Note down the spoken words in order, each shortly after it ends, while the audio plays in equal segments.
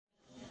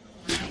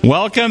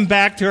Welcome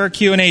back to our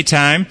Q&A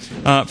time.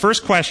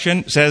 First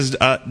question says,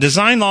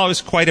 design law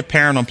is quite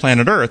apparent on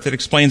planet Earth. It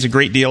explains a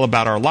great deal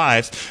about our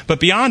lives. But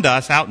beyond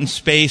us, out in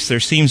space, there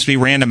seems to be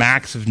random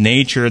acts of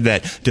nature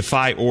that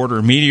defy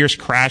order. Meteors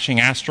crashing,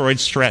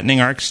 asteroids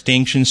threatening our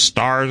extinction,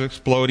 stars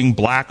exploding,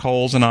 black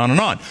holes, and on and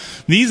on.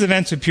 These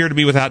events appear to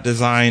be without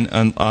design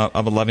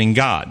of a loving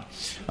God.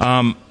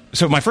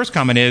 So my first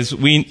comment is,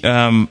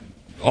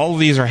 all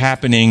of these are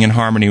happening in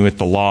harmony with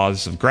the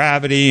laws of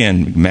gravity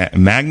and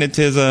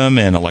magnetism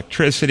and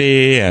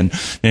electricity and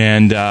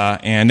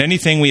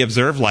anything we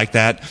observe like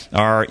that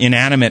are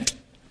inanimate,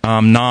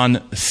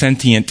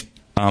 non-sentient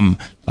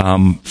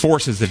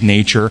forces of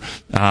nature,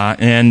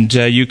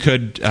 you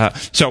could.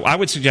 So I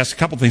would suggest a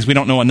couple things. We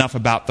don't know enough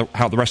about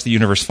how the rest of the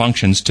universe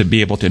functions to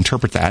be able to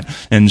interpret that.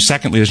 And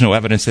secondly, there's no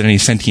evidence that any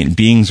sentient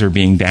beings are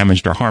being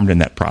damaged or harmed in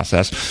that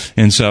process.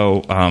 And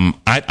so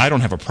I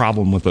don't have a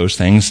problem with those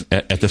things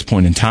at this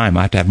point in time.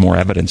 I have to have more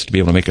evidence to be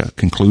able to make a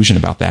conclusion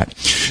about that.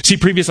 See,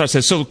 previous I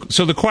said, so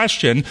the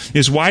question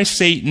is why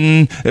such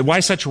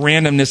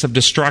randomness of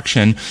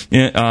destruction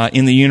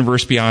in the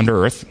universe beyond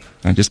Earth?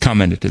 I just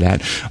commented to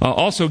that.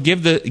 Also,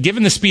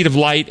 given the speed of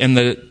light and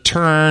the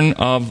turn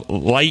of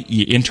light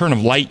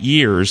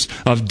years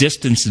of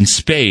distance and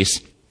space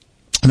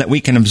that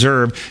we can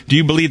observe, do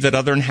you believe that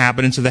other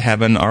inhabitants of the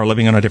heaven are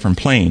living on a different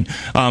plane?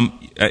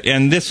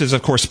 And this is,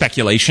 of course,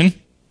 speculation.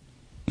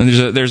 And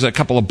there's a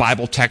couple of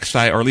Bible texts, or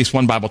at least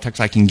one Bible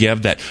text I can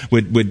give that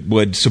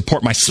would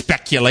support my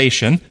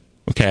speculation.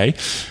 Okay,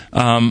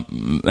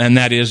 and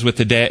that is with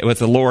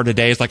the Lord, a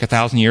day is like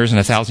 1,000 years, and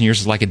 1,000 years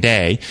is like a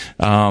day.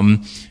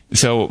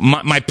 So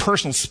my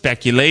personal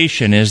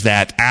speculation is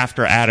that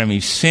after Adam and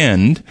Eve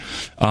sinned,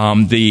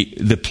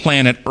 the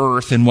planet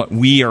Earth and what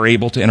we are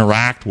able to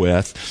interact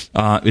with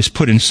is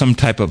put in some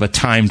type of a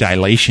time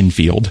dilation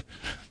field,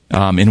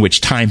 in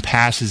which time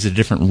passes at a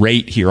different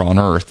rate here on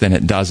Earth than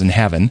it does in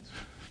heaven.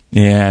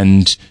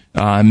 And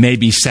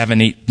maybe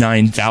 7,000, 8,000,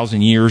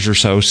 9,000 years or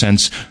so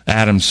since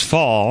Adam's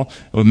fall,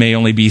 it may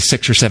only be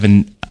 6 or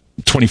 7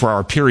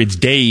 24-hour periods,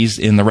 days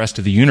in the rest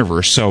of the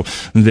universe, so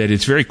that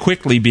it's very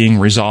quickly being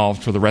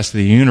resolved for the rest of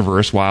the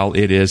universe while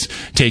it is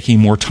taking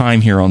more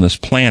time here on this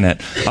planet.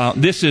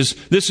 This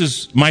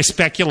is my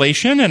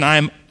speculation, and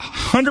I'm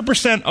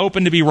 100%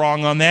 open to be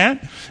wrong on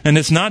that, and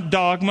it's not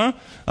dogma,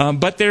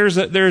 but there's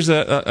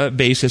a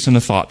basis and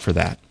a thought for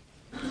that.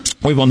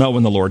 We will know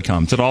when the Lord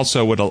comes. It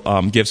also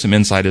would give some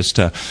insight as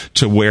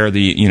to where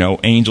the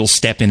angels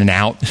step in and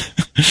out.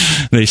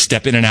 They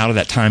step in and out of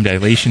that time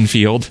dilation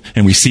field,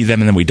 and we see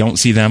them, and then we don't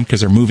see them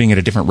because they're moving at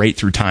a different rate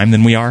through time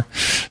than we are.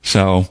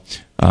 So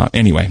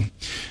anyway.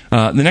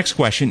 The next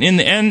question. In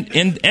the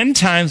end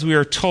times, we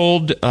are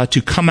told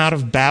to come out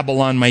of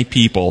Babylon, my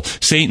people.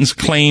 Satan's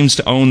claims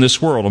to own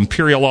this world.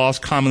 Imperial law is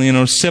commonly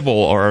known as civil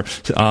or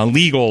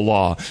legal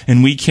law.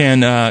 And we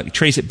can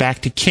trace it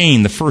back to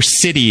Cain, the first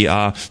city,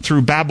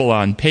 through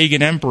Babylon,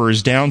 pagan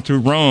emperors down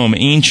through Rome,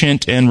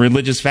 ancient and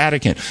religious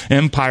Vatican,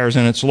 empires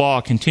and its law,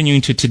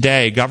 continuing to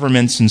today,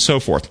 governments and so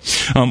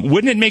forth.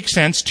 Wouldn't it make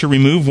sense to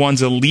remove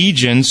one's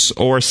allegiance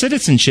or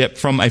citizenship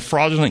from a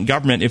fraudulent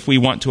government if we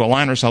want to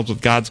align ourselves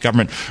with God's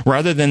government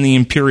rather than the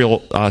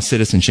imperial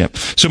citizenship?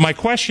 So my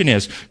question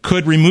is,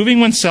 could removing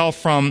oneself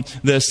from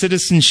the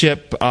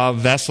citizenship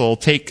vessel,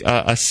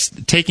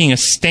 taking a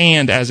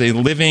stand as a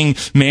living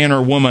man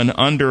or woman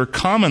under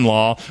common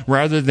law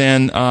rather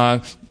than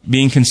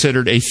being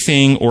considered a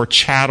thing or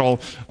chattel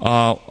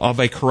of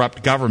a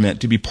corrupt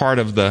government to be part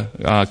of the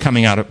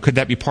could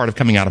that be part of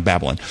coming out of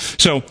Babylon?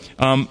 So,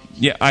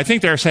 I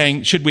think they're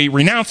saying, should we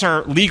renounce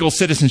our legal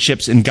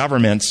citizenships in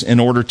governments in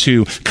order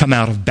to come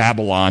out of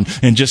Babylon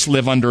and just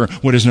live under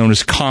what is known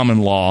as common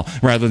law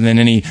rather than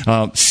any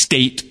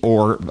state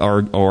or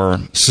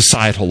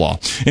societal law?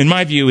 And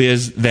my view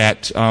is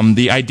that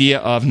the idea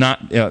of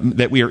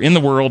that we are in the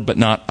world but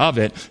not of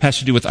it has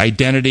to do with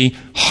identity,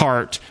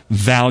 heart,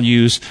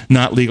 values,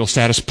 not legal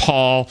status.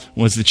 Paul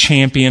was the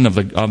champion of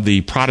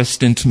the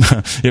Protestant,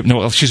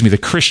 the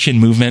Christian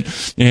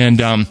movement,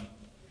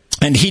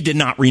 and he did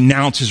not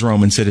renounce his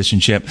Roman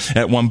citizenship.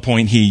 At one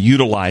point, he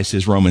utilized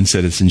his Roman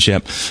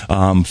citizenship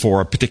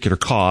for a particular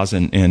cause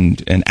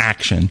and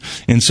action.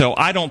 And so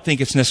I don't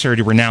think it's necessary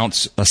to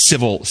renounce a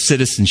civil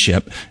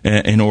citizenship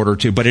in order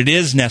to, but it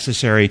is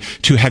necessary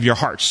to have your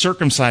heart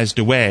circumcised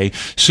away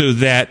so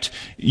that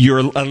your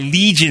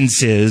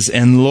allegiances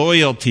and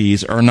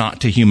loyalties are not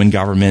to human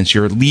governments.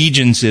 Your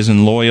allegiances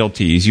and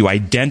loyalties, you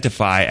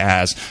identify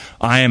as,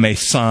 I am a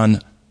son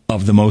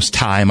of the Most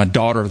High. I'm a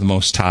daughter of the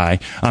Most High.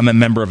 I'm a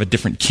member of a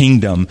different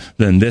kingdom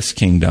than this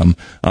kingdom,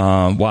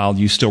 while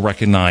you still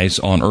recognize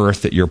on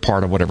earth that you're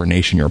part of whatever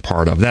nation you're a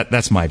part of.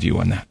 That's my view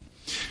on that.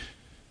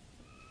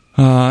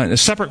 A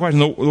separate question.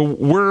 The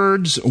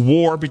words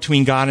war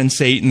between God and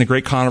Satan, the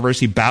great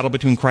controversy, battle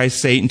between Christ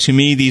and Satan, to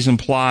me, these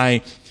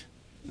imply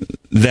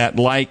that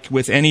like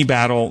with any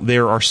battle,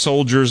 there are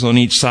soldiers on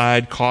each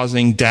side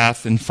causing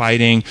death and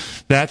fighting.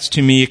 That's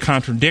to me a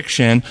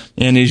contradiction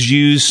and is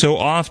used so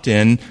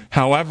often.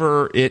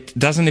 However, it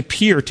doesn't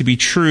appear to be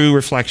true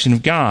reflection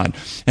of God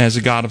as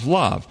a God of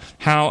love.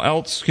 How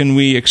else can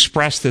we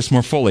express this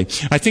more fully?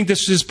 I think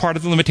this is part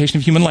of the limitation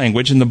of human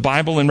language. In the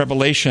Bible, in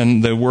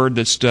Revelation, the word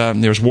that's,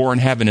 there's war in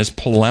heaven is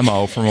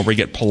polemo, from where we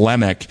get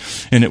polemic,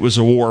 and it was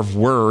a war of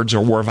words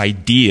or war of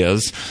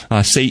ideas.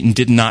 Satan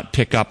did not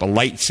pick up a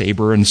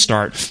lightsaber and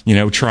start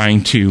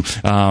trying to,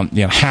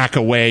 hack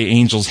away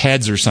angels'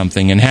 heads or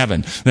something in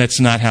heaven. That's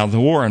not how the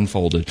war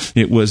unfolded.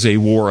 It was a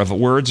war of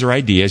words or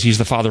ideas. He's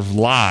the father of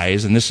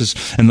lies, and this is,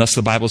 unless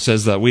the Bible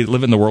says that we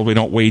live in the world, we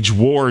don't wage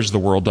wars the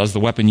world does. The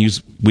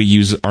weapons we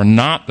use are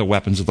not the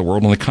weapons of the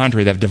world. On the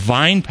contrary, they have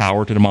divine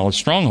power to demolish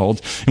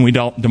strongholds, and we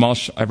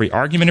demolish every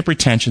argument and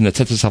pretension that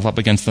sets itself up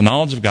against the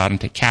knowledge of God and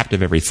take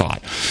captive every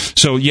thought.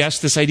 So yes,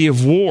 this idea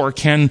of war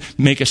can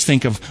make us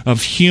think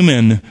of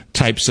human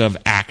types of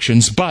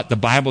actions, but the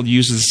Bible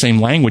uses the same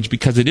language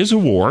because it is a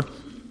war,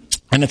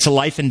 and it's a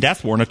life and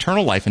death war, an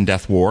eternal life and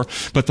death war,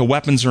 but the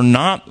weapons are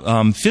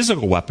not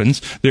physical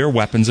weapons. They're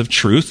weapons of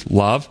truth,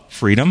 love,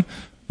 freedom,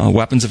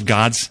 weapons of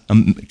God's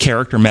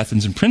character,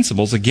 methods, and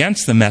principles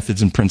against the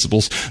methods and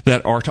principles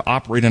that are to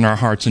operate in our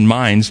hearts and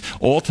minds,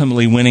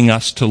 ultimately winning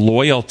us to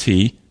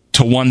loyalty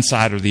to one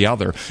side or the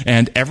other.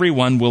 And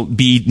everyone will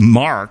be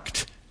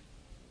marked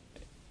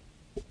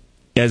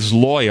as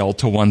loyal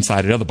to one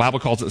side or the other. The Bible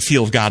calls it the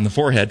seal of God in the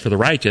forehead for the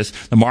righteous,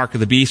 the mark of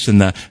the beast in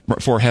the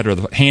forehead or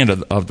the hand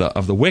of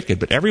the wicked.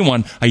 But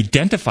everyone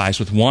identifies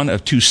with one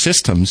of two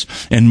systems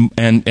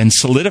and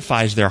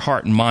solidifies their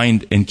heart and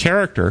mind and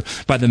character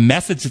by the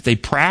methods that they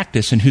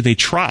practice and who they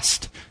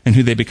trust and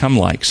who they become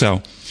like.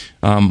 So,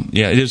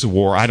 it is a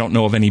war. I don't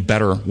know of any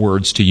better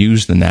words to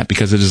use than that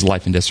because it is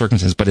life and death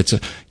circumstances. But it's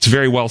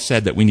very well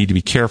said that we need to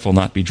be careful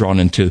not to be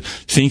drawn into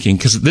thinking,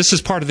 because this is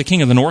part of the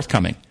King of the North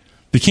coming.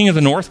 The King of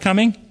the North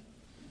coming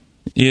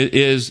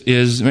is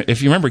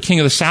if you remember,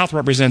 King of the South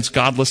represents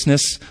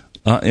godlessness,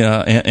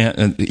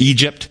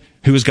 Egypt,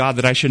 who is God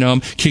that I should know him.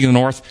 King of the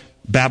North,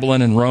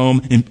 Babylon and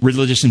Rome,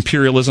 religious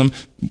imperialism.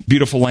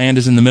 Beautiful land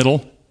is in the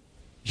middle.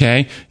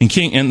 Okay,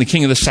 and the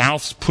King of the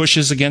South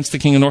pushes against the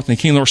King of the North, and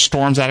the King of the North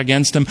storms out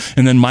against him,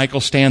 and then Michael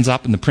stands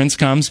up, and the prince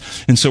comes.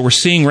 And so we're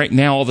seeing right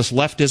now all this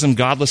leftism,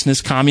 godlessness,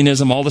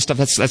 communism, all this stuff.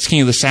 That's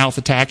King of the South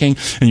attacking,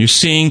 and you're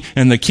seeing,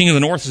 and the King of the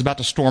North is about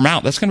to storm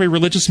out. That's going to be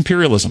religious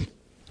imperialism.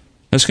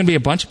 That's going to be a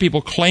bunch of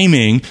people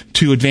claiming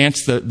to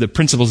advance the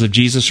principles of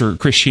Jesus or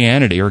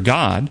Christianity or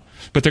God,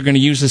 but they're going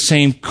to use the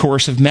same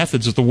coercive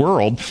methods of the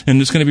world,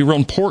 and it's going to be real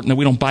important that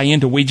we don't buy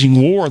into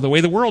waging war the way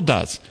the world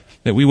does,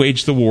 that we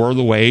wage the war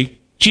the way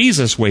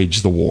Jesus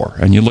waged the war,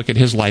 and you look at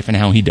his life and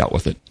how he dealt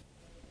with it.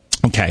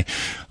 Okay.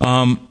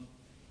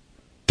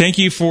 Thank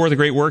you for the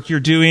great work you're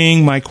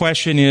doing. My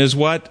question is,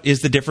 what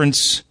is the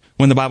difference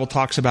when the Bible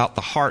talks about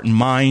the heart and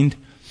mind?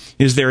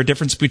 Is there a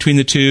difference between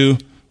the two,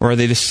 or are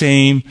they the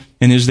same?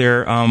 And is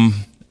there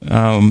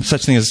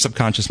such thing as a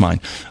subconscious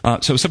mind?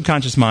 So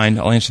subconscious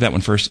mind, I'll answer that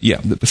one first. Yeah,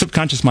 the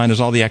subconscious mind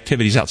is all the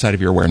activities outside of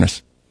your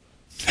awareness.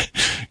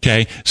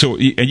 Okay? So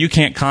you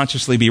can't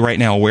consciously be right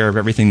now aware of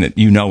everything that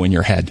you know in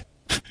your head.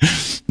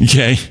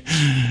 Okay?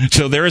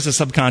 So there is a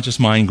subconscious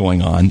mind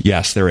going on.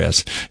 Yes, there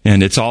is.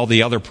 And it's all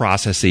the other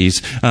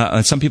processes.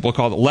 Some people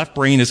call it left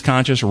brain is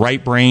conscious,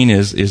 right brain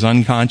is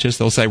unconscious.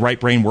 They'll say right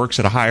brain works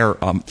at a higher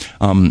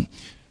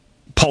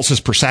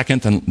pulses per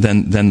second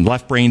than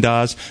left brain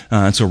does.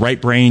 And so right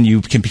brain,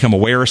 you can become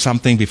aware of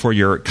something before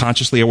you're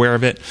consciously aware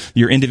of it.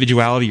 Your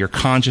individuality, your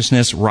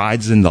consciousness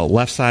rides in the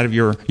left side of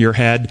your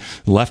head.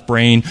 Left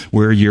brain,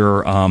 where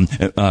your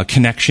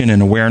connection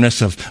and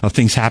awareness of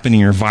things happening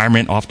in your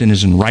environment often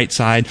is in right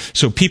side.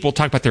 So people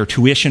talk about their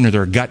tuition or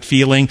their gut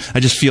feeling.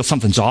 I just feel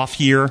something's off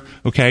here.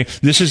 Okay?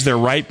 This is their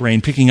right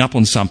brain picking up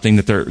on something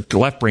that their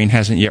left brain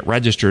hasn't yet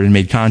registered and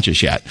made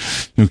conscious yet.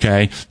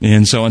 Okay?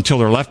 And so until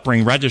their left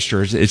brain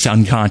registers, it's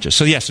unconscious.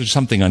 So yes, there's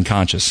something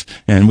unconscious,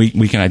 and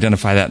we can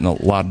identify that in a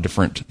lot of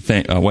different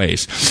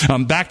ways.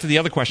 Back to the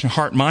other question,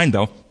 heart, mind,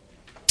 though.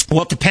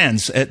 Well, it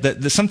depends.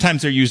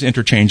 Sometimes they're used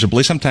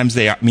interchangeably. Sometimes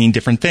they mean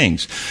different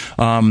things.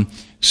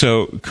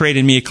 So, create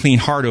in me a clean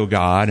heart, O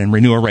God, and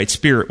renew a right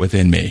spirit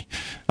within me.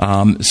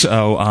 As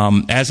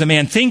a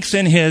man thinks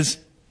in his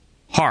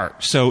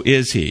heart, so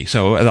is he.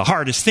 So the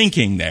heart is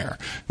thinking there.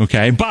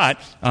 Okay, but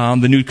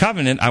the new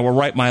covenant, I will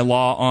write my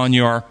law on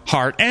your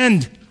heart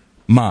and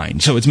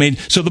mind. So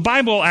the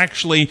Bible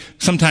actually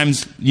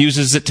sometimes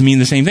uses it to mean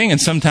the same thing,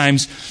 and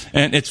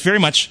it's very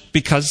much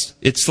because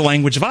it's the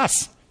language of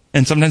us.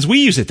 And sometimes we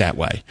use it that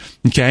way.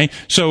 Okay?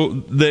 So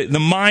the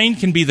mind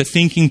can be the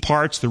thinking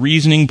parts, the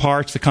reasoning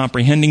parts, the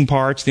comprehending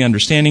parts, the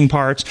understanding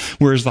parts,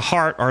 whereas the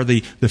heart are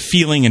the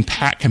feeling and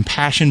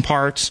compassion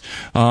parts.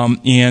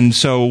 And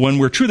so when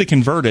we're truly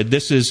converted,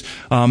 this is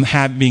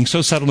being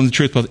so settled in the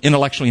truth both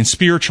intellectually and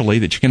spiritually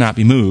that you cannot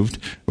be moved.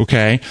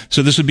 Okay?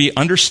 So this would be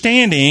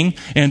understanding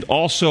and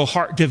also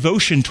heart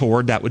devotion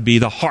toward. That would be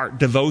the heart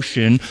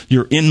devotion,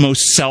 your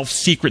inmost self,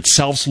 secret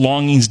self's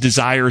longings,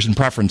 desires, and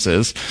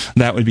preferences.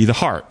 That would be the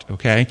heart. heart,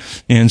 okay?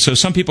 And so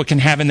some people can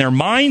have in their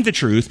mind the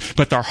truth,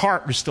 but their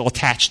heart is still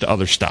attached to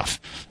other stuff.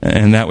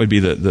 And that would be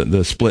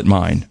the split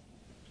mind.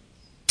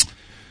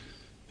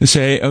 They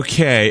say,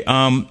 okay,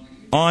 on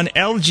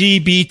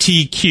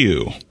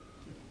LGBTQ,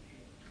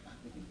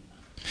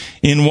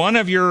 in one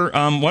of your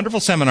wonderful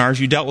seminars,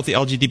 you dealt with the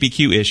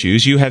LGBTQ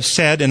issues. You have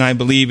said, and I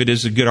believe it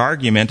is a good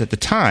argument at the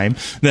time,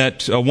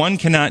 that one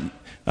cannot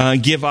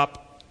give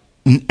up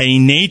a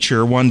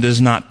nature one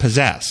does not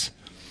possess.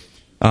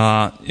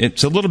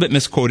 It's a little bit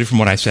misquoted from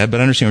what I said,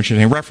 but I understand what you're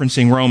saying,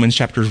 referencing Romans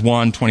chapters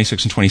 1,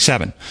 26, and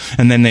 27.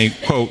 And then they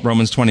quote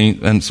Romans 20,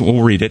 and so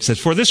we'll read it. It says,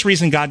 "For this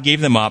reason God gave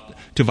them up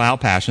to vile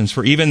passions,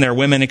 for even their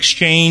women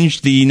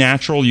exchanged the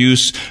natural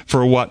use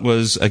for what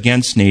was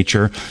against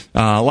nature.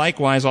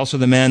 Likewise, also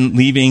the men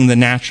leaving the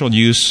natural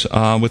use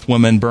with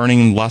women,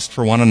 burning lust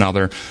for one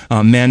another,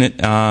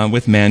 men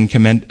with men,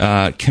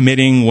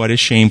 committing what is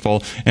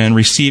shameful, and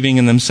receiving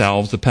in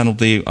themselves the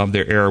penalty of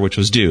their error which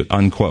was due,"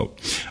 unquote.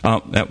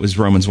 That was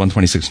Romans 1,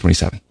 26,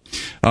 27.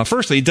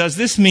 Firstly, does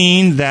this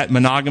mean that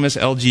monogamous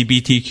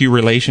LGBTQ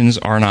relations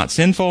are not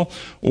sinful,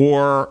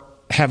 or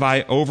have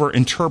I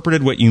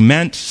overinterpreted what you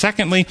meant?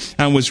 Secondly,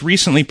 I was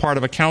recently part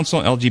of a council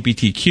on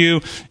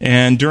LGBTQ,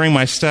 and during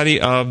my study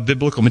of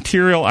biblical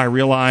material, I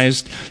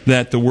realized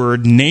that the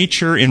word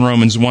nature in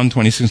Romans 1,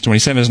 26,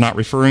 27 is not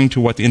referring to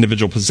what the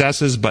individual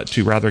possesses, but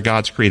to rather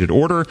God's created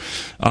order,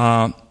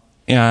 and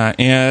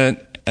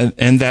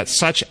that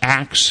such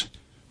acts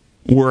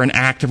were an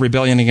act of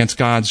rebellion against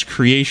God's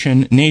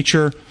creation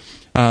nature,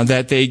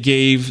 that they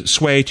gave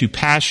sway to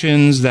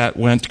passions that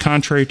went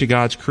contrary to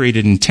God's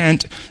created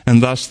intent,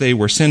 and thus they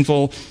were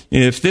sinful.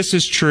 If this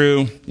is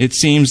true, it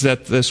seems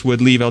that this would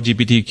leave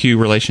LGBTQ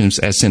relations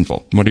as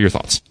sinful. What are your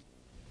thoughts?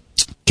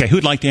 Okay,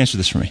 who'd like to answer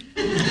this for me?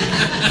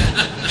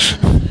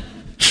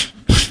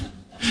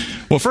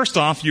 Well, first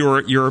off,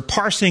 your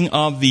parsing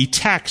of the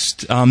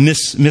text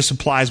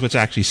misapplies what's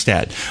actually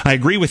said. I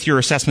agree with your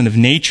assessment of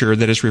nature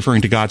that is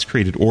referring to God's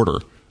created order.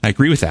 I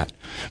agree with that.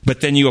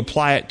 But then you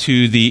apply it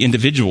to the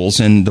individuals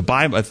and the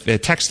Bible, the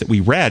text that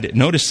we read.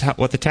 Notice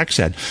what the text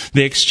said.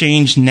 They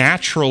exchanged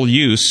natural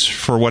use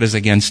for what is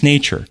against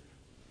nature.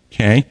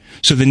 Okay?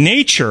 So the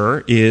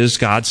nature is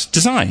God's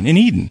design in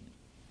Eden.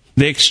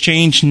 They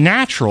exchanged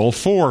natural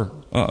for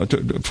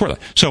that.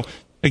 So,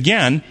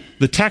 again,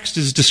 the text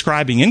is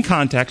describing in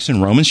context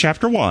in Romans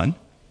chapter 1,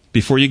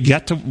 before you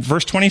get to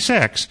verse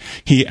 26,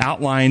 he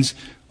outlines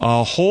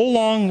a whole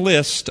long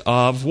list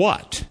of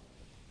what?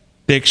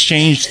 They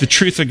exchanged the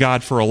truth of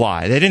God for a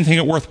lie. They didn't think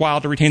it worthwhile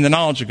to retain the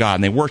knowledge of God,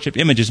 and they worshiped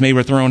images made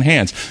with their own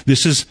hands.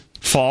 This is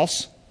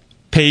false,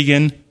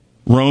 pagan,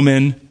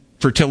 Roman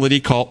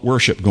fertility cult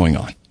worship going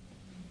on.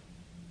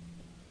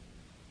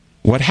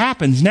 What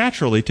happens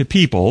naturally to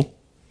people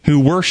who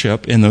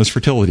worship in those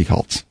fertility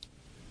cults?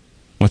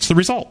 What's the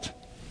result?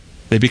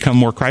 They become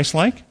more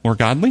Christ-like, more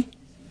godly?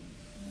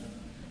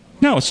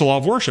 No, it's the law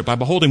of worship. By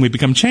beholding, we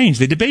become changed.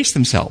 They debase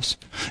themselves.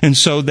 And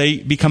so they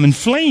become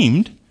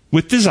inflamed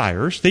with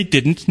desires they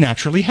didn't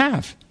naturally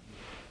have.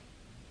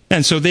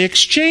 And so they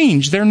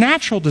exchange their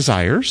natural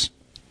desires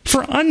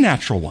for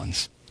unnatural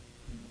ones.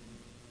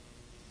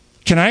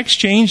 Can I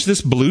exchange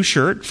this blue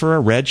shirt for a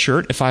red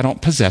shirt if I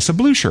don't possess a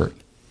blue shirt?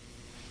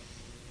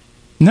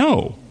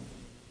 No.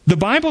 The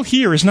Bible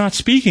here is not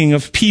speaking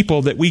of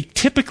people that we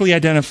typically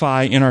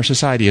identify in our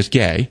society as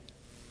gay.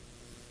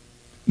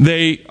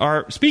 They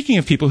are speaking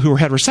of people who were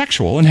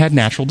heterosexual and had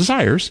natural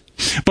desires,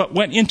 but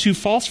went into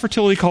false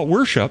fertility cult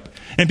worship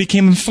and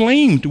became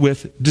inflamed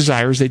with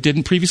desires they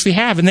didn't previously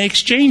have, and they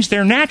exchanged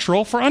their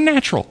natural for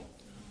unnatural.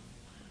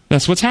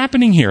 That's what's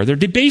happening here. They're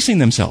debasing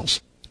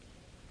themselves.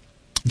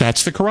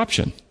 That's the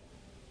corruption.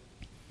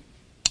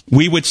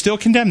 We would still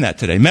condemn that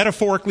today.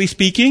 Metaphorically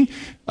speaking,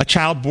 a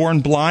child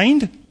born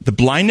blind, the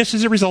blindness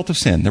is a result of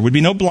sin. There would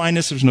be no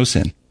blindness, there's no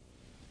sin.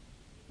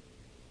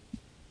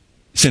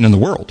 Sin in the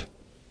world.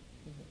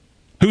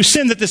 Who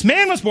sinned that this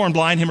man was born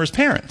blind, him or his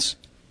parents?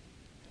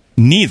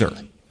 Neither.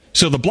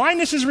 So the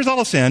blindness is a result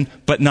of sin,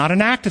 but not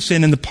an act of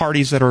sin in the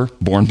parties that are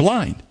born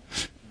blind.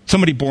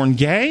 Somebody born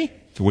gay,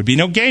 there would be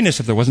no gayness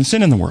if there wasn't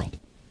sin in the world.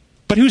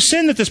 But who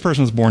sinned that this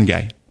person was born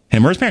gay?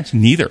 Him or his parents?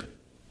 Neither.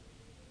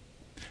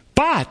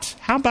 But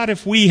how about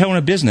if we own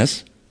a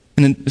business,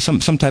 and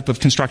some type of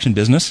construction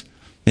business,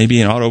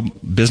 maybe an auto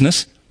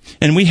business,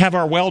 and we have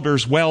our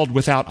welders weld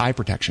without eye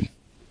protection?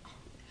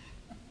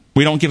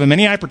 We don't give them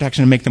any eye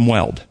protection and make them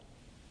weld.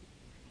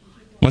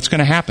 What's going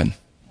to happen?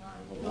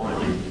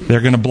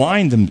 They're going to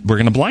blind them. We're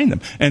going to blind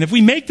them. And if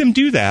we make them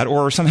do that,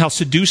 or somehow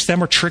seduce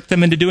them or trick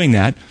them into doing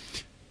that,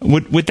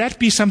 would that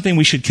be something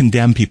we should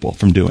condemn people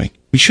from doing?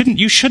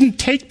 You shouldn't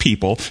take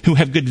people who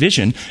have good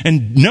vision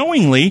and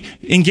knowingly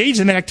engage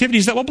them in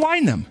activities that will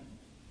blind them.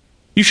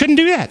 You shouldn't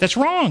do that. That's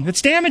wrong.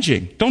 That's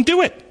damaging. Don't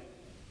do it.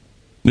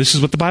 This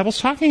is what the Bible's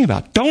talking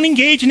about. Don't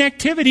engage in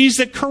activities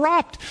that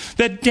corrupt,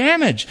 that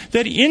damage,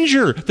 that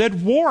injure, that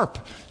warp.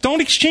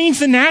 Don't exchange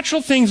the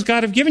natural things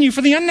God have given you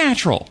for the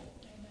unnatural.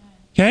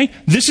 Okay?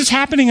 This is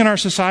happening in our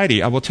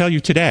society, I will tell you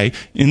today,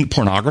 in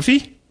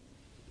pornography.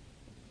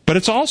 But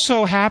it's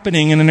also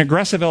happening in an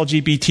aggressive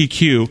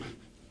LGBTQ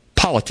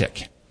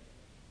politic.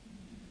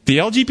 The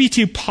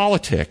LGBT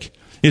politic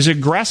is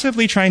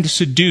aggressively trying to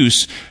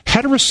seduce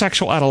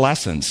heterosexual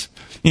adolescents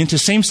into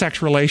same-sex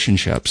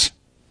relationships.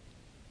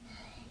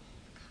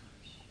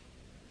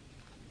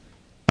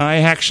 I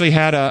actually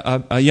had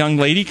a young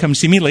lady come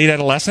see me, late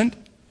adolescent,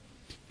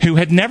 who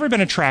had never been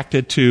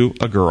attracted to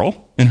a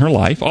girl in her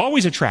life,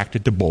 always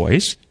attracted to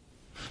boys.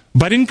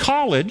 But in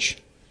college,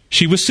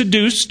 she was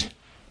seduced.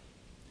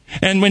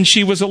 And when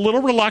she was a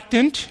little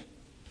reluctant,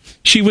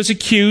 she was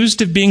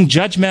accused of being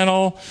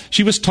judgmental.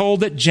 She was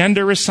told that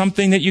gender is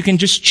something that you can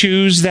just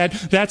choose,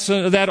 that's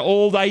that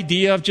old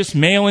idea of just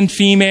male and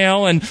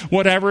female and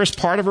whatever is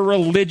part of a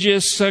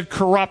religious,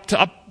 corrupt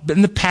up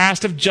in the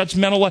past of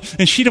judgmental.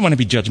 And she didn't want to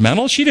be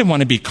judgmental. She didn't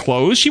want to be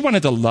closed. She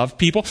wanted to love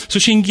people. So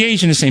she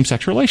engaged in a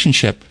same-sex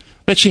relationship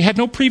that she had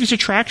no previous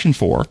attraction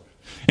for.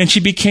 And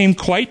she became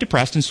quite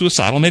depressed and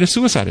suicidal, made a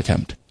suicide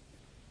attempt.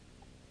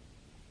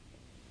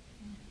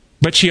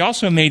 But she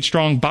also made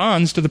strong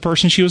bonds to the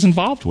person she was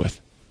involved with,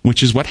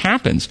 which is what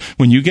happens.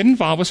 When you get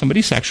involved with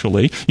somebody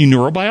sexually, you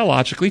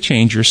neurobiologically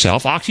change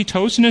yourself,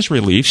 oxytocin is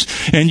released,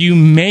 and you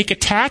make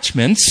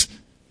attachments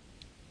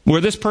where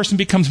this person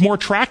becomes more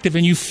attractive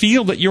and you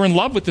feel that you're in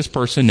love with this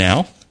person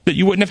now that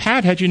you wouldn't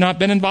have had you not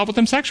been involved with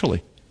them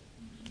sexually.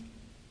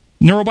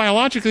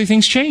 Neurobiologically,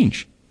 things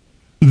change.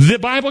 The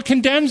Bible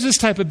condemns this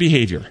type of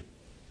behavior.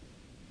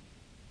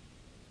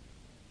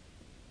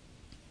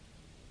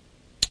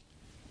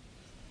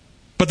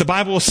 But the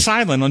Bible is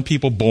silent on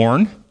people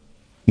born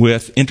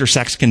with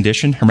intersex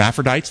condition,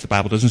 hermaphrodites, the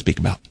Bible doesn't speak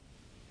about.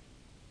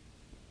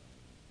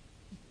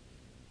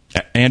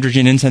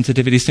 Androgen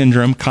insensitivity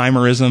syndrome,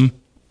 chimerism,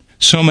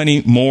 so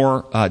many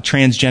more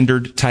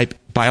transgendered type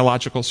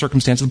biological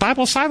circumstances. The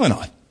Bible is silent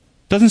on.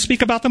 Doesn't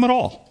speak about them at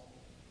all.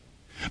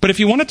 But if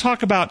you want to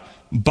talk about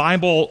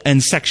Bible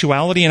and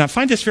sexuality, and I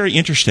find this very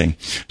interesting,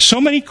 so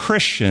many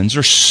Christians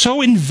are so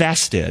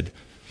invested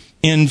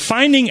in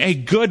finding a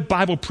good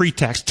Bible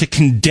pretext to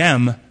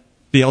condemn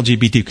the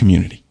LGBT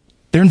community.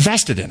 They're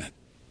invested in it.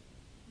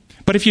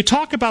 But if you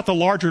talk about the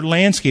larger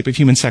landscape of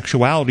human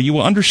sexuality, you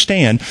will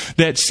understand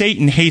that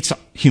Satan hates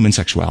human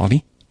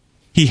sexuality.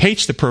 He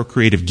hates the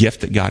procreative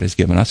gift that God has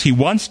given us. He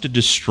wants to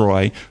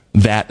destroy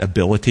that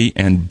ability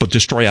and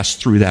destroy us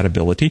through that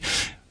ability.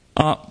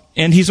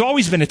 And he's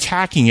always been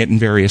attacking it in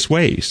various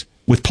ways.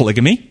 With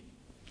polygamy.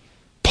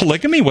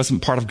 Polygamy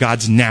wasn't part of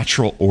God's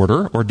natural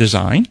order or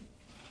design.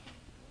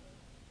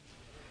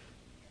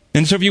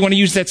 And so if you want to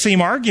use that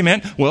same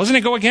argument, well, doesn't it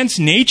go against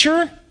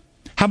nature?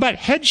 How about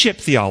headship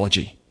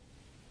theology?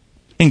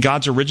 In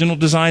God's original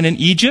design in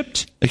Eden,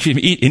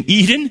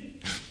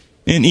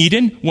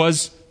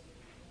 was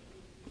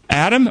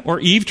Adam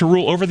or Eve to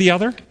rule over the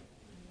other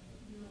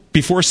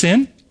before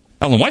sin?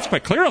 Ellen White's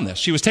quite clear on this.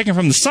 She was taken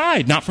from the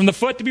side, not from the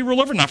foot to be ruled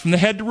over, not from the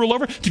head to rule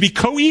over, to be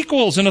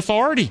co-equals in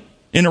authority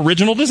in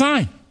original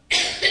design.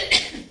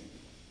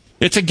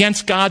 It's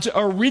against God's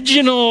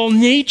original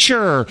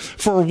nature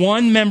for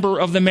one member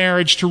of the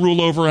marriage to rule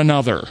over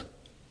another.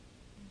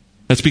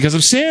 That's because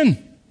of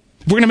sin.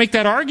 If we're going to make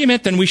that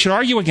argument, then we should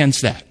argue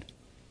against that.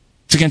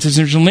 It's against his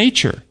original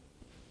nature.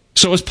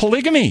 So is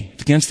polygamy.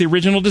 It's against the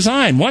original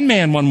design. One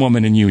man, one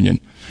woman in union.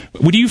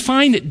 Would you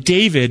find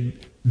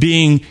David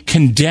being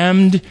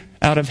condemned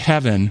out of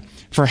heaven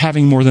for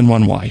having more than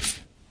one wife?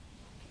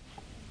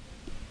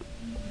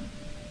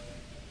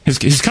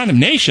 His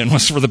condemnation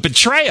was for the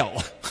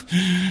betrayal.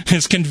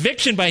 His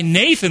conviction by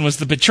Nathan was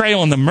the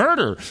betrayal and the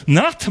murder,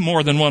 not to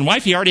more than one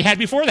wife he already had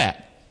before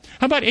that.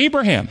 How about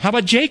Abraham? How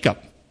about Jacob?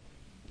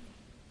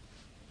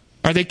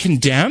 Are they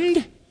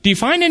condemned? Do you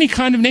find any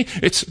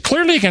condemnation? It's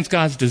clearly against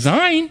God's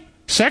design,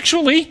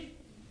 sexually.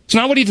 It's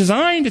not what he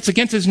designed. It's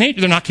against his nature.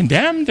 They're not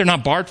condemned. They're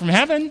not barred from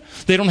heaven.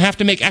 They don't have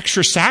to make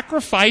extra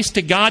sacrifice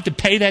to God to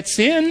pay that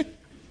sin.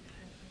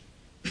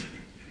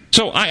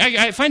 So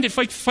I find it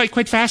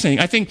quite fascinating.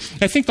 I think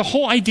the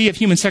whole idea of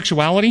human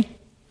sexuality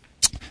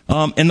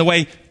and the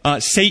way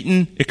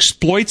Satan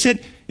exploits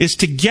it is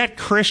to get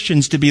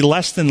Christians to be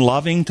less than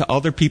loving to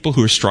other people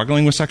who are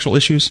struggling with sexual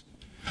issues.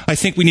 I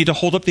think we need to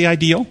hold up the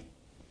ideal.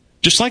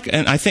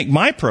 And I think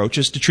my approach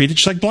is to treat it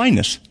just like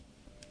blindness.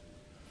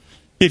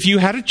 If you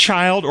had a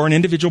child or an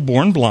individual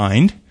born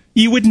blind,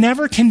 you would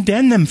never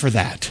condemn them for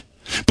that.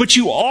 But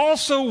you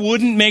also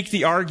wouldn't make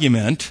the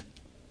argument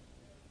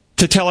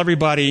to tell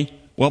everybody,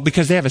 well,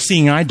 because they have a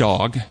seeing eye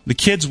dog, the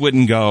kids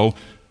wouldn't go,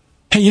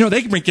 hey,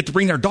 they get to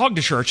bring their dog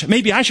to church.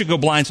 Maybe I should go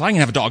blind so I can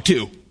have a dog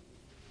too.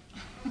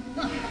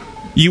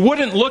 You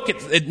wouldn't look at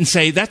it and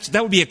say, that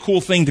would be a cool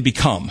thing to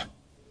become.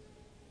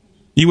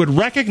 You would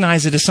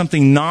recognize it as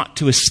something not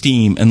to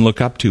esteem and look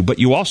up to, but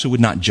you also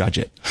would not judge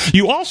it.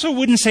 You also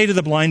wouldn't say to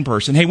the blind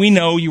person, hey, we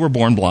know you were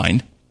born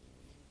blind,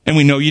 and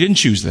we know you didn't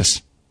choose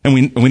this, and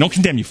we don't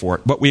condemn you for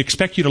it, but we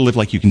expect you to live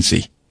like you can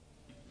see.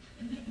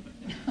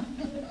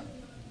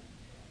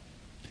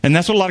 And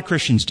that's what a lot of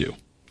Christians do.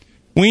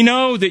 We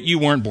know that you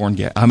weren't born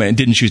gay.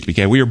 Didn't choose to be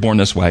gay. We were born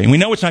this way. And we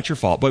know it's not your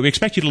fault, but we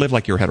expect you to live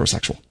like you're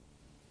heterosexual.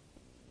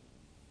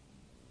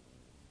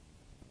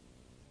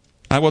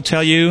 I will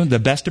tell you, the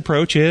best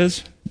approach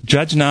is,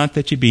 judge not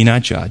that you be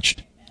not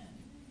judged.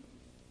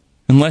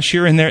 Unless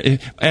you're in there,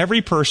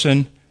 every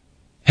person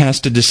has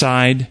to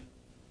decide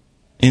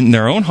in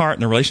their own heart,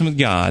 in their relation with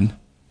God,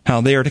 how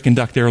they are to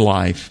conduct their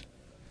life.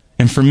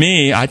 And for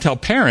me, I tell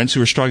parents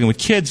who are struggling with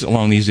kids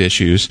along these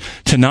issues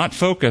to not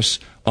focus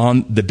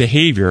on the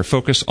behavior,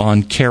 focus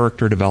on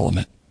character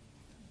development.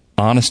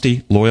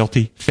 Honesty,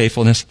 loyalty,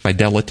 faithfulness,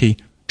 fidelity,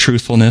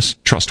 truthfulness,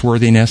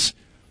 trustworthiness,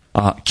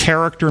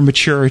 character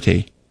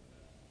maturity.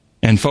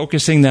 And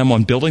focusing them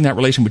on building that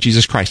relation with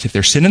Jesus Christ. If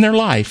there's sin in their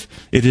life,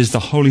 it is the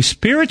Holy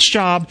Spirit's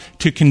job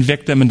to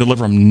convict them and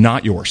deliver them,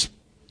 not yours.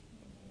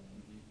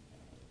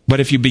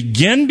 But if you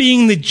begin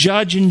being the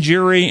judge and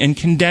jury and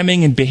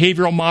condemning and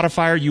behavioral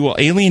modifier, you will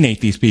alienate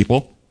these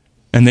people,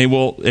 and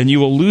you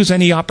will lose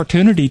any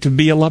opportunity to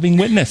be a loving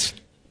witness.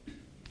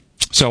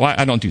 So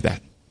I don't do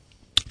that.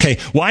 Okay,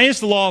 why is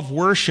the law of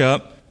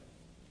worship,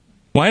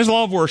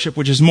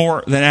 which is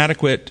more than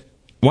adequate,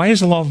 why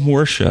is the law of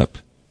worship,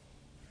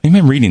 maybe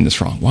I'm reading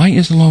this wrong, why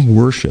is the law of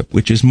worship,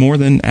 which is more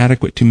than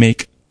adequate to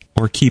make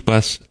or keep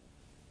us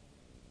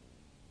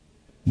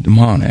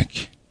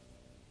demonic?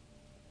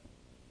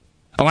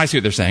 Oh, I see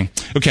what they're saying.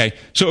 Okay,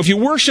 so if you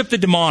worship the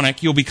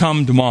demonic, you'll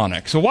become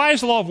demonic. So why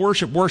is the law of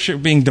worship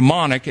being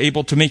demonic,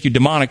 able to make you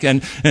demonic,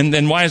 and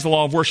then why is the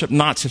law of worship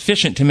not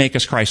sufficient to make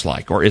us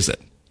Christ-like, or is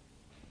it?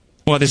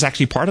 Well, it is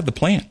actually part of the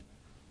plan.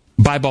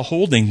 By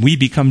beholding, we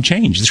become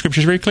changed. The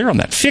Scripture is very clear on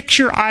that. Fix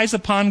your eyes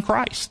upon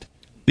Christ,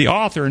 the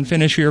author and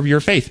finisher of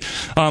your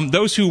faith.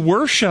 Those who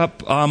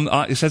worship,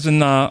 it says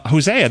in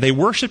Hosea, they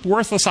worshiped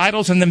worthless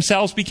idols and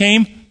themselves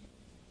became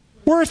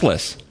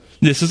worthless.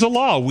 This is a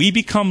law. We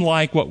become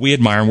like what we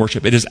admire and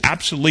worship. It is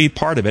absolutely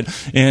part of it.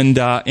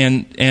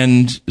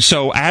 And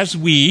so as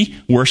we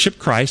worship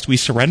Christ, we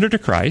surrender to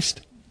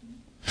Christ.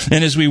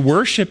 And as we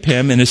worship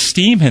Him and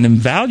esteem Him and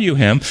value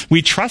Him,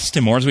 we trust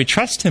Him more. As we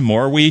trust Him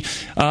more, we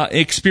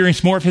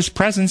experience more of His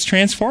presence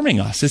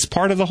transforming us. It's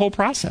part of the whole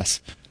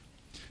process.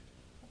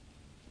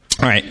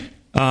 All right.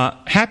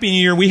 Happy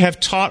New Year. We have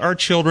taught our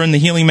children the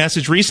healing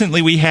message.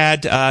 Recently, we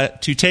had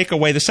to take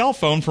away the cell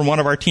phone from one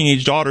of our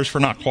teenage daughters for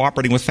not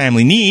cooperating with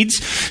family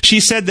needs. She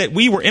said that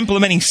we were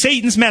implementing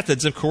Satan's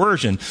methods of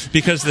coercion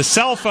because the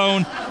cell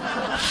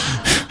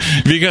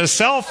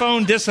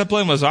phone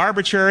discipline was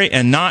arbitrary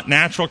and not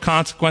natural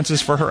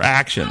consequences for her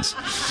actions.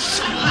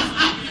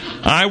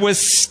 I was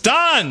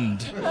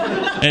stunned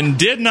and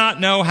did not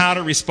know how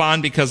to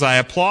respond because I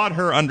applaud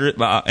her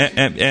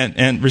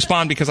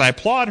respond because I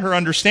applaud her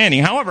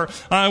understanding. However,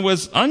 I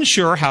was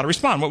unsure how to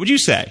respond. What would you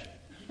say?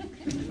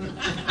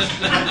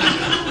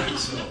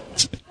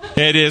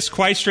 It is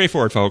quite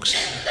straightforward, folks.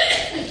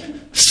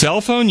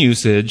 Cell phone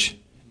usage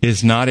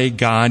is not a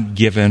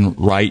God-given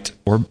right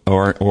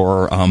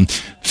or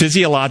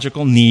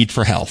physiological need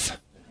for health.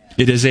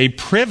 It is a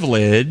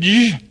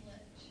privilege.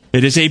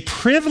 It is a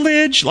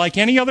privilege, like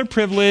any other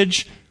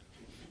privilege,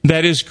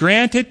 that is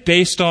granted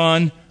based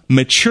on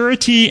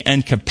maturity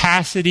and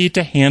capacity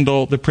to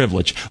handle the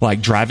privilege.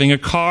 Like driving a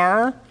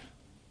car,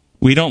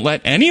 we don't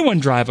let anyone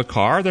drive a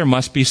car. There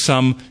must be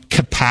some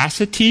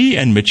capacity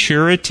and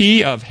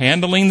maturity of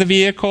handling the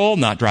vehicle,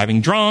 not driving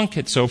drunk,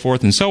 and so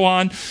forth and so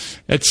on,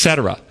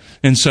 etc.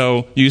 And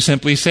so you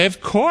simply say, of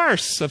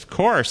course.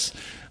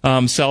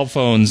 Cell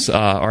phones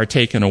are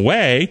taken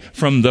away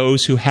from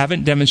those who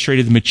haven't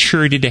demonstrated the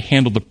maturity to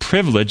handle the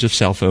privilege of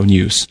cell phone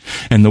use.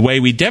 And the way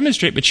we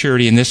demonstrate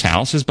maturity in this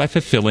house is by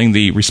fulfilling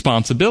the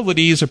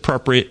responsibilities,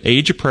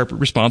 age-appropriate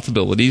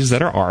responsibilities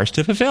that are ours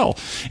to fulfill.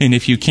 And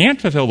if you can't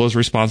fulfill those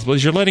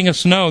responsibilities, you're letting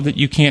us know that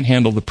you can't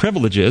handle the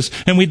privileges.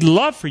 And we'd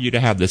love for you to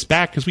have this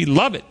back because we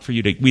love it for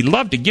you to. We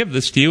love to give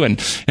this to you and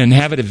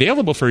have it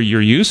available for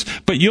your use.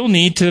 But you'll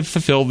need to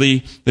fulfill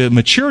the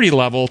maturity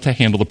level to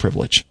handle the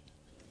privilege.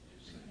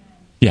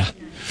 Yeah.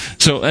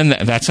 So, and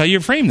that's how you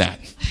frame that.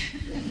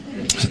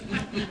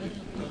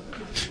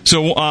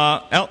 So,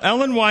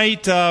 Ellen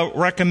White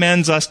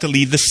recommends us to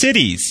leave the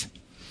cities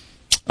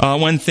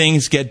when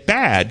things get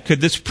bad.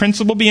 Could this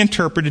principle be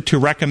interpreted to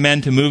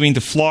recommend to moving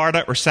to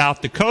Florida or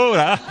South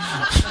Dakota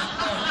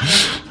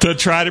to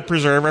try to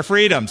preserve our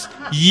freedoms?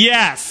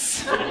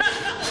 Yes.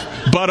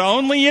 But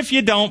only if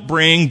you don't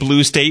bring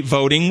blue state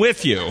voting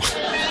with you.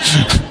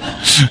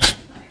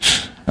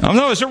 Oh,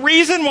 no, there's a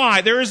reason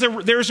why. There's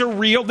a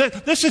real.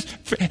 This is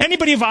for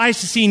anybody of eyes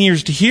to see and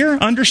ears to hear.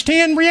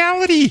 Understand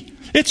reality.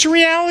 It's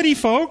reality,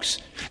 folks.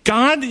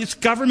 God's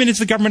government is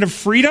the government of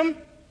freedom.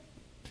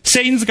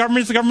 Satan's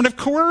government is the government of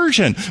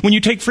coercion. When you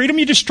take freedom,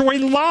 you destroy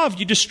love.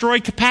 You destroy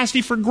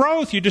capacity for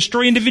growth. You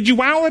destroy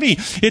individuality.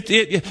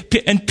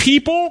 And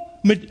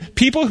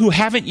people who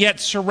haven't yet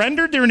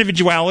surrendered their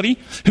individuality,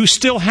 who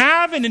still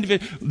have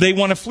an they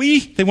want to flee.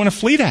 They want to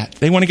flee that.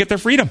 They want to get their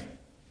freedom.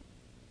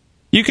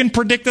 You can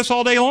predict this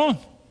all day long.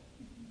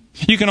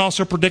 You can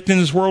also predict in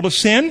this world of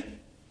sin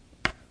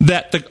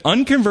that the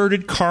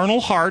unconverted,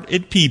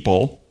 carnal-hearted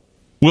people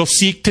will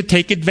seek to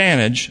take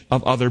advantage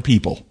of other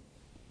people.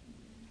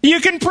 You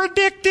can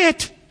predict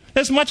it.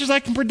 As much as I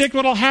can predict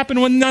what will happen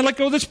when I let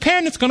go of this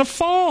pen, it's going to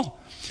fall.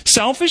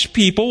 Selfish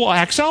people will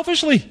act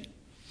selfishly.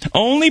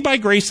 Only by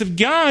grace of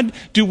God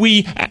do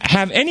we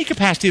have any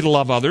capacity to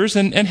love others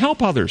and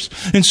help others.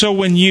 And so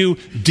when you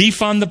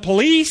defund the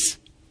police,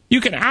 you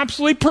can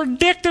absolutely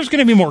predict there's going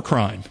to be more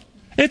crime.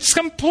 It's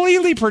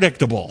completely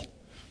predictable.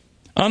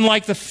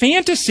 Unlike the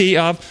fantasy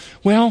of,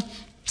 well,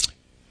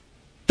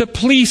 the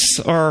police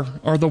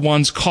are the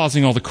ones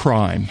causing all the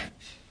crime.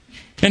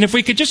 And if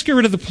we could just get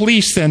rid of the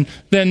police,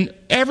 then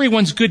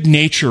everyone's good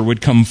nature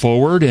would come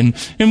forward, and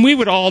we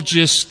would all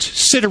just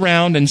sit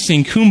around and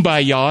sing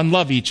Kumbaya and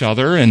love each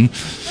other, and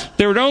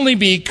there would only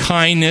be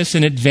kindness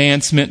and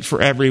advancement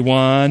for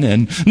everyone,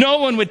 and no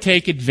one would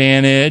take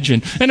advantage.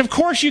 And of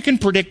course you can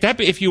predict that,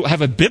 but if you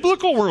have a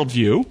biblical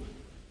worldview,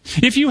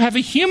 if you have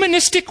a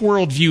humanistic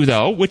worldview,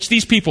 though, which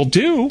these people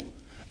do,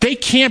 they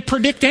can't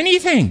predict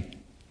anything.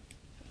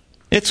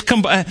 It's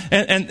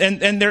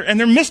and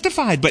they're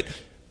mystified, but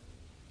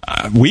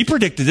we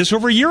predicted this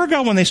over a year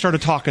ago when they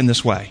started talking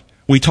this way.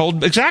 We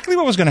told exactly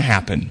what was going to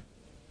happen.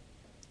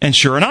 And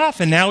sure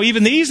enough, and now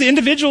even these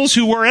individuals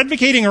who were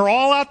advocating are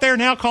all out there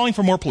now calling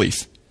for more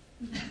police.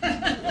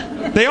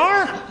 They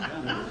are.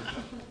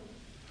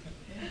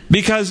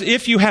 Because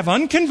if you have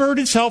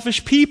unconverted,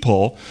 selfish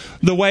people,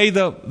 the way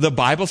the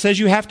Bible says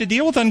you have to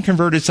deal with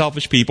unconverted,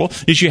 selfish people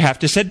is you have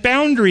to set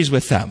boundaries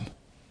with them.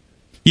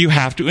 You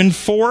have to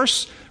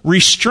enforce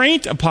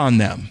restraint upon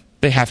them.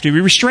 They have to be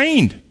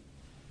restrained.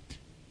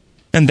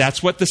 And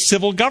that's what the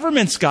civil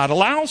governments God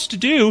allows to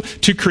do,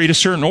 to create a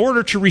certain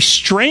order to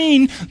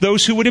restrain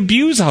those who would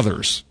abuse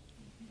others.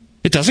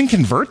 It doesn't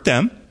convert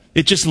them.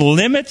 It just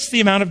limits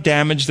the amount of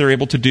damage they're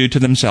able to do to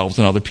themselves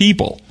and other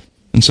people.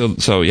 And so.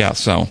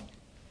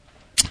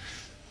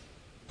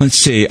 Let's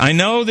see. I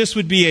know this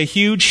would be a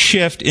huge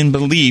shift in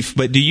belief,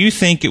 but do you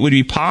think it would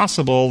be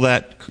possible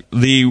that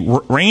the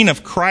reign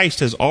of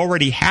Christ has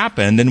already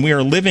happened and we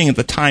are living at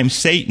the time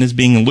Satan is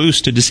being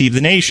loosed to deceive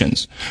the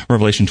nations?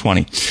 Revelation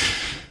 20.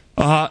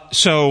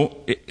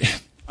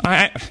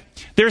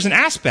 There's an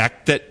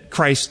aspect that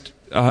Christ,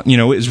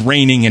 is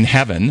reigning in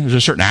heaven. There's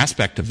a certain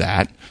aspect of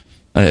that.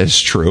 It's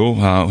true.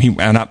 He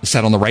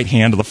sat on the right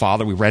hand of the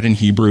Father. We read in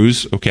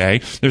Hebrews. Okay,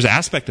 there's an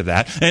aspect of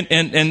that,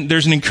 and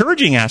there's an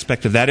encouraging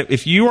aspect of that.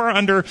 If you are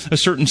under a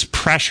certain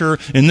pressure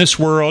in this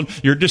world,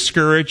 you're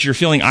discouraged, you're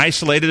feeling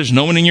isolated. There's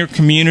no one in your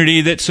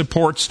community that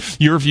supports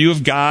your view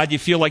of God. You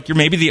feel like you're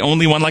maybe the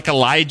only one, like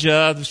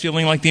Elijah,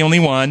 feeling like the only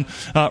one.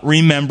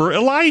 Remember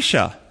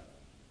Elisha.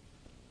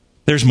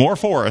 There's more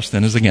for us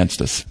than is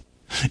against us.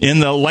 In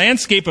the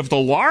landscape of the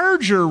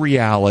larger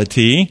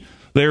reality,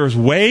 there's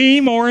way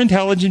more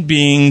intelligent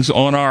beings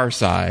on our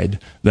side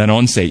than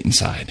on Satan's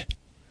side.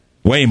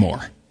 Way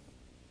more.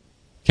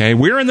 Okay,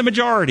 we're in the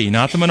majority,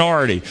 not the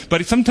minority.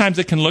 But sometimes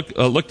it can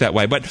look that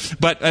way. But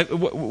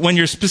when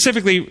you're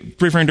specifically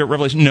referring to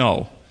Revelation,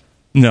 no.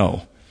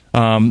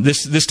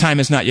 This time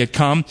has not yet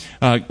come.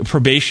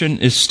 Probation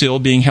is still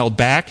being held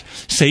back.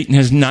 Satan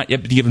has not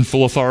yet been given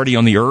full authority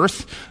on the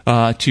earth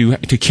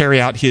to carry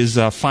out his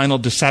final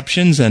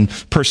deceptions and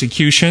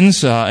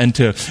persecutions and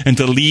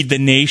to lead the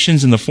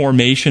nations in the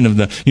formation of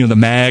the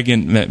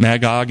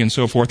Magog and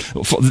so forth.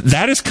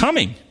 That is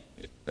coming.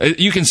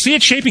 You can see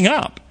it shaping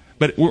up,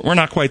 but we're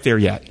not quite there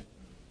yet.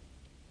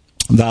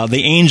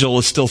 The angel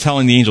is still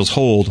telling the angels,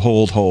 hold,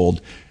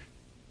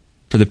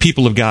 for the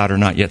people of God are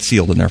not yet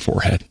sealed in their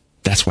forehead.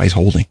 That's why he's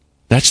holding.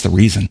 That's the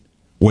reason.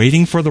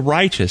 Waiting for the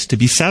righteous to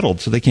be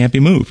settled so they can't be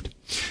moved.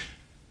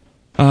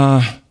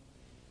 Let's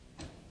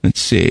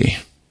see.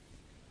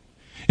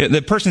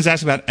 The person's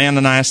asked about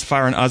Ananias,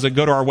 Sapphira, and Uzzah.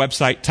 Go to our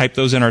website, type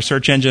those in our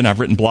search engine. I've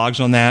written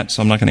blogs on that,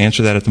 so I'm not going to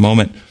answer that at the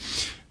moment.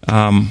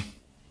 When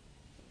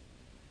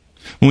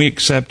we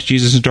accept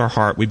Jesus into our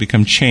heart, we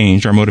become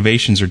changed. Our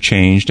motivations are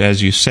changed,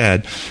 as you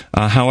said.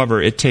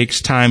 However, it takes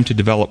time to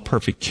develop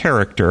perfect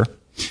character.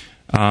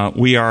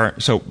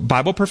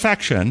 Bible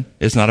perfection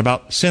is not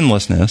about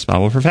sinlessness.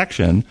 Bible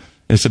perfection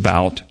is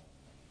about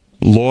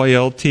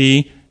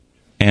loyalty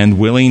and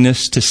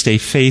willingness to stay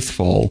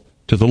faithful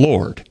to the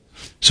Lord.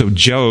 So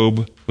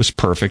Job was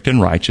perfect and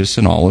righteous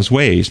in all his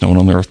ways. No one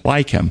on earth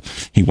like him.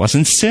 He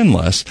wasn't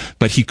sinless,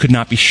 but he could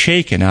not be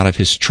shaken out of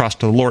his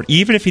trust of the Lord.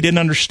 Even if he didn't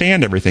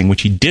understand everything,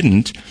 which he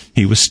didn't,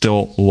 he was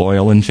still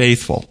loyal and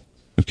faithful.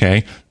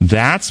 Okay?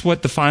 That's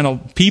what the final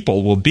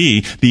people will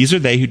be. These are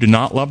they who do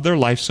not love their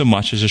life so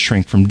much as to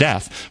shrink from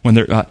death. When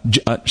they're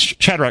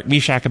Shadrach,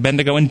 Meshach,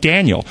 Abednego, and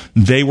Daniel,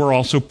 they were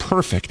also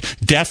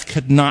perfect. Death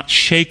could not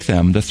shake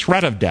them. The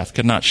threat of death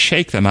could not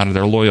shake them out of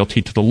their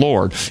loyalty to the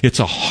Lord. It's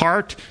a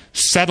heart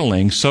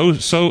settling,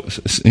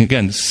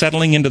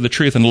 settling into the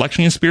truth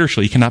intellectually and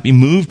spiritually. You cannot be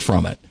moved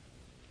from it.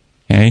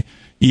 Okay?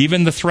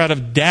 Even the threat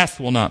of death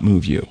will not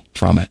move you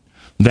from it.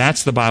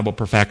 That's the Bible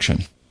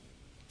perfection.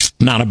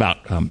 Not about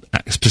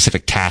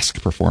specific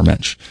task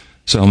performance.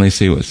 So let me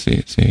see. I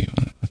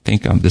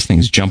think this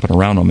thing's jumping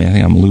around on me. I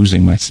think I'm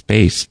losing my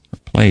space or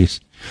place.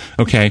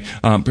 Okay.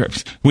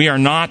 We are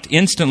not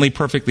instantly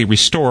perfectly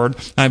restored.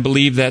 I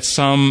believe that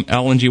some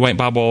Ellen G. White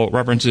Bible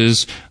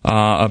references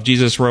of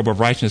Jesus' robe of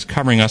righteousness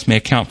covering us may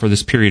account for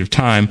this period of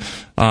time.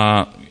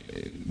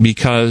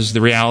 because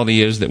the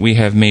reality is that we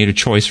have made a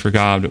choice for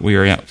God. That we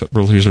are.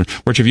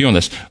 What's your view on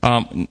this?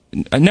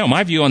 No,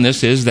 my view on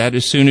this is that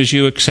as soon as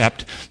you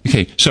accept,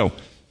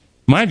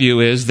 my view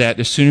is that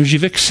as soon as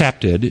you've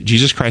accepted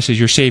Jesus Christ as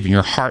your Savior,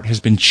 your heart has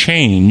been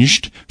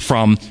changed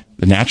from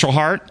the natural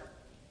heart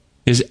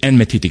is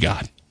enmity to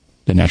God.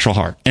 The natural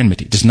heart,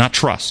 enmity, does not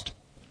trust.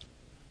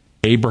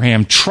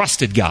 Abraham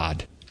trusted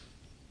God.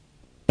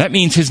 That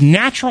means his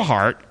natural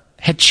heart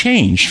had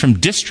changed from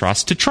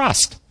distrust to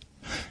trust.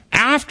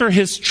 After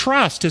his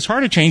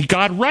heart had changed,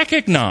 God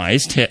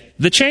recognized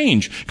the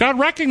change. God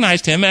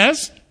recognized him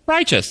as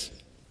righteous.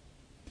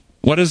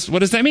 What does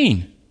that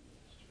mean?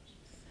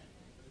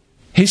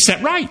 He's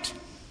set right.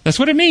 That's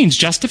what it means.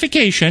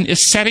 Justification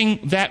is setting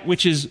that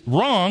which is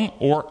wrong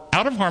or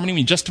out of harmony. When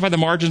you justify the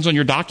margins on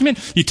your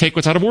document, you take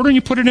what's out of order and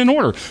you put it in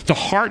order. The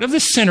heart of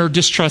the sinner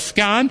distrusts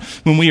God.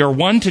 When we are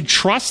one to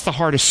trust, the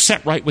heart is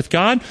set right with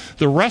God.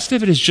 The rest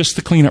of it is just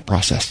the cleanup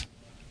process.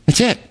 That's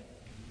it.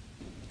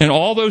 And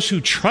all those who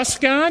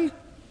trust God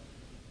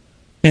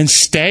and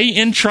stay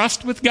in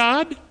trust with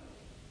God,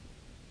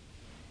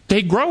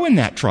 they grow in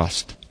that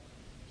trust.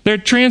 They're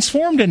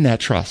transformed in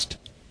that trust.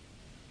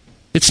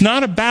 It's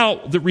not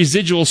about the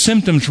residual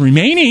symptoms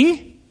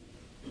remaining.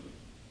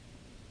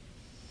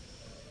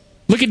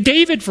 Look at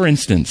David, for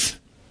instance,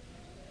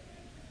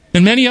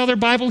 and many other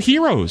Bible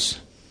heroes.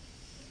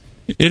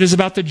 It is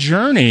about the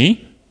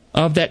journey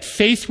of that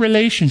faith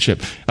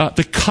relationship.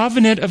 The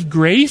covenant of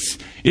grace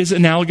is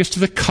analogous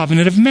to the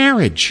covenant of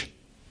marriage.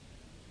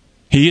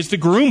 He is the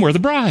groom, we're the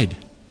bride.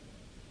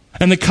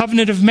 And the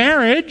covenant of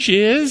marriage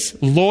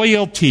is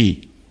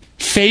loyalty,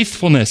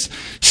 faithfulness,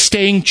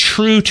 staying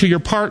true to your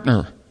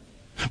partner.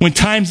 When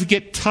times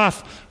get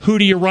tough, who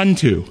do you run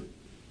to?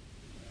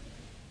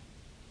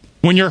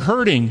 When you're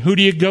hurting, who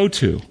do you go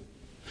to?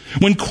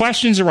 When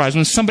questions arise,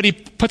 when somebody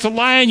puts a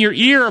lie in your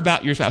ear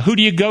about yourself, who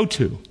do you go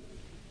to?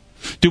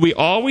 Do we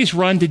always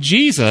run to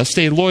Jesus,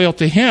 stay loyal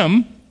to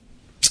Him,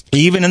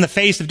 even in the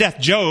face of death?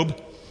 Job,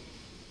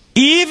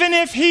 even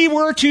if he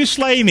were to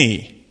slay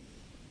me.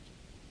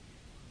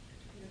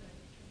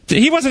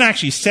 He wasn't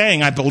actually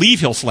saying, I believe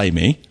he'll slay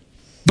me,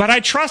 but I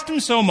trust him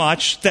so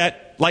much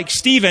that, like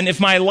Stephen, if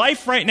my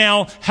life right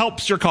now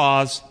helps your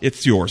cause,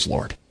 it's yours,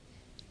 Lord.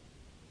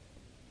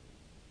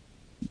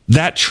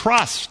 That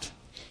trust,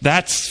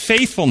 that's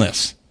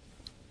faithfulness.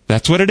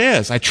 That's what it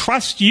is. I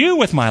trust you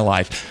with my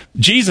life.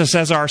 Jesus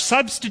as our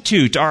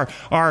substitute,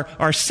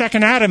 our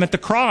second Adam at the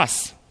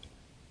cross.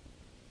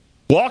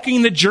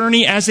 Walking the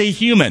journey as a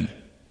human.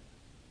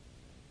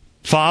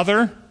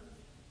 Father,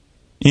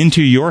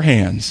 into your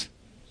hands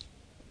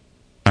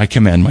I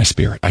commend my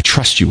spirit. I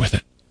trust you with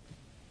it.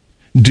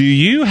 Do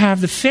you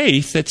have the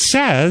faith that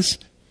says,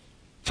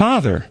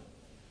 Father,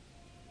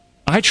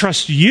 I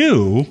trust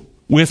you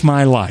with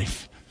my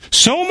life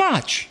so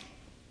much,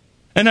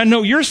 and I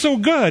know you're so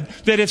good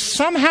that if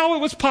somehow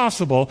it was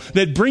possible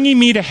that bringing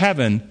me to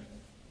heaven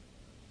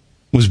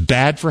was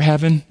bad for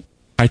heaven,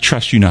 I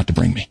trust you not to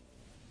bring me.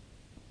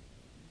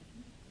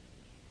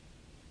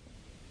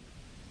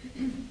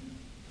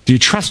 Do you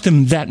trust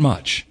him that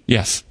much?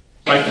 Yes.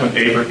 Like with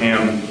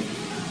Abraham,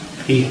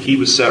 he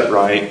was set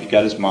right, he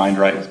got his mind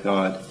right with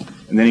God,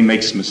 and then he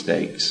makes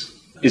mistakes.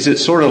 Is it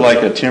sort of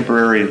like a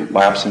temporary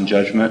lapse in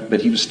judgment,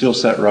 but he was still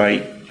set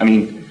right? I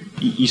mean,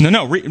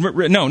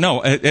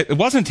 No. It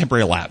wasn't a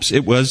temporary lapse.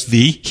 It was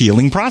the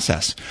healing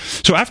process.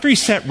 So after he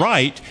set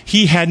right,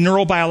 he had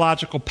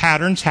neurobiological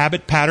patterns,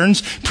 habit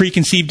patterns,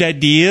 preconceived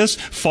ideas,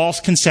 false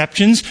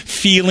conceptions,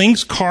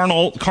 feelings,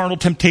 carnal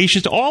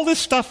temptations. All this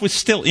stuff was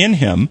still in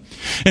him.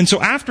 And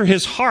so after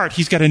his heart,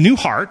 he's got a new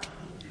heart.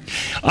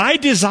 I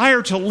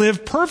desire to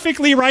live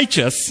perfectly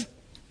righteous.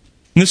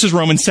 And this is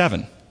Romans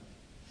 7.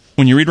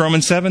 When you read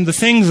Romans 7, the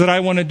things that I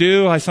want to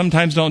do, I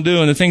sometimes don't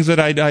do, and the things that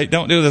I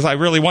don't do, that I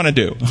really want to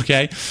do.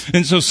 Okay?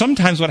 And so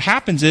sometimes what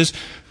happens is,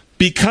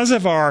 because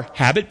of our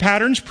habit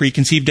patterns,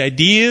 preconceived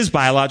ideas,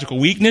 biological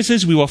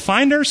weaknesses, we will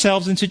find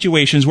ourselves in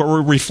situations where we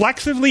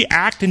reflexively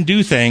act and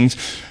do things,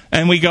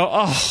 and we go,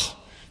 oh,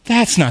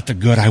 that's not the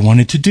good I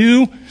wanted to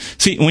do.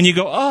 See, when you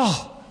go,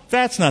 oh,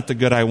 that's not the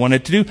good I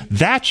wanted to do,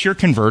 that's your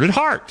converted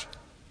heart.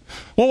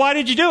 Well, why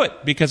did you do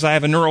it? Because I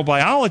have a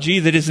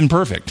neurobiology that isn't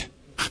perfect.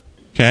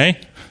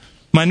 Okay?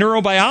 My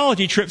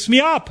neurobiology trips me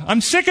up.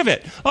 I'm sick of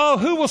it. Oh,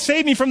 who will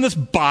save me from this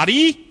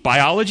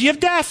biology of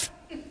death?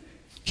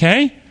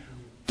 Okay?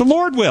 The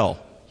Lord will.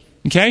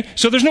 Okay?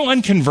 So there's no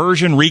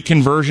unconversion,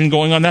 reconversion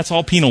going on. That's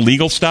all penal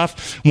legal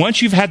stuff.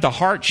 Once you've had the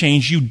heart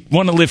change, you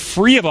want to live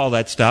free of all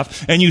that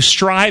stuff, and you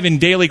strive in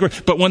daily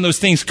growth. But when those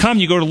things come,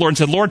 you go to the Lord and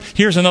say, Lord,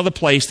 here's another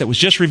place that was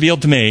just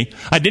revealed to me.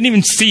 I didn't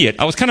even see it.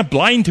 I was kind of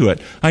blind to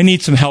it. I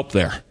need some help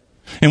there.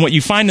 And what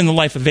you find in the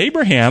life of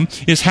Abraham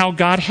is how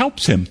God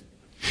helps him.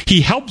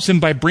 He helps him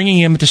by bringing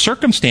him into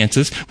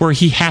circumstances where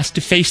he has to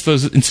face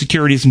those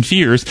insecurities and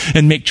fears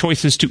and make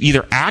choices to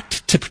either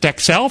act to protect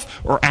self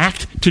or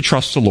act to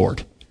trust the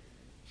Lord.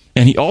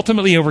 And he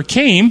ultimately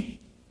overcame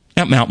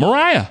at Mount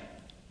Moriah.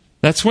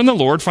 That's when the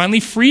Lord finally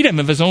freed him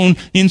of his own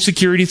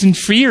insecurities and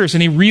fears,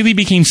 and he really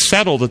became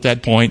settled at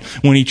that point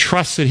when he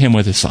trusted him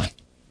with his son.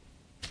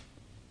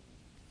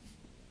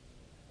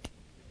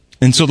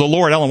 And so the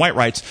Lord, Ellen White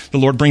writes, the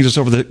Lord brings us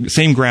over the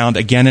same ground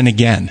again and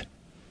again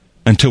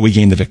until we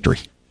gain the victory.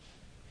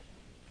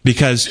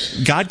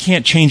 Because God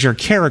can't change our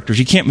characters.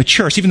 He can't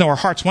mature us, even though our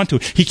hearts want to.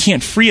 He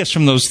can't free us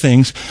from those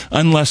things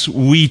unless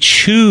we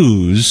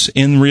choose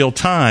in real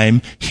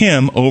time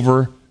Him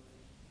over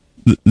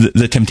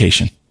the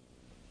temptation.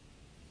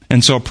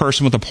 And so a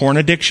person with a porn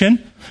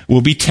addiction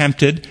will be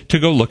tempted to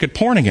go look at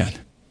porn again.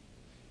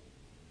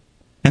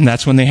 And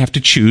that's when they have to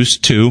choose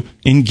to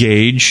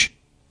engage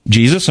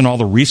Jesus and all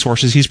the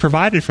resources He's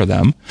provided for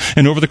them.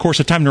 And over the course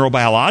of time,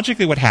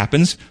 neurobiologically, what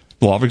happens?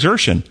 The law of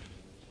exertion.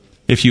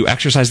 If you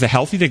exercise the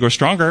healthy, they grow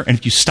stronger. And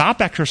if you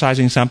stop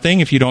exercising something,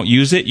 if you don't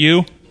use it,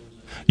 you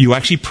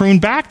actually prune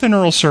back the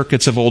neural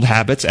circuits of old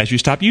habits as you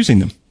stop using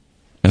them.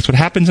 That's what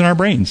happens in our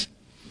brains.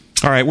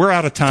 All right, we're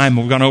out of time.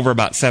 We've gone over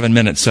about 7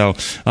 minutes, so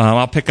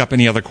I'll pick up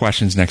any other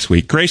questions next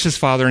week. Gracious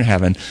Father in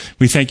heaven,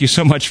 we thank you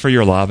so much for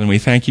your love, and we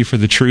thank you for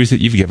the truths that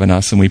you've given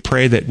us, and we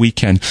pray that we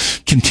can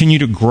continue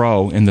to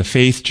grow in the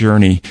faith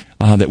journey,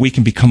 that we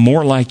can become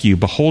more like you,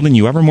 beholding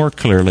you ever more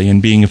clearly,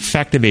 and being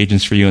effective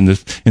agents for you in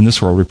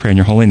this world. We pray in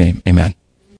your holy name. Amen.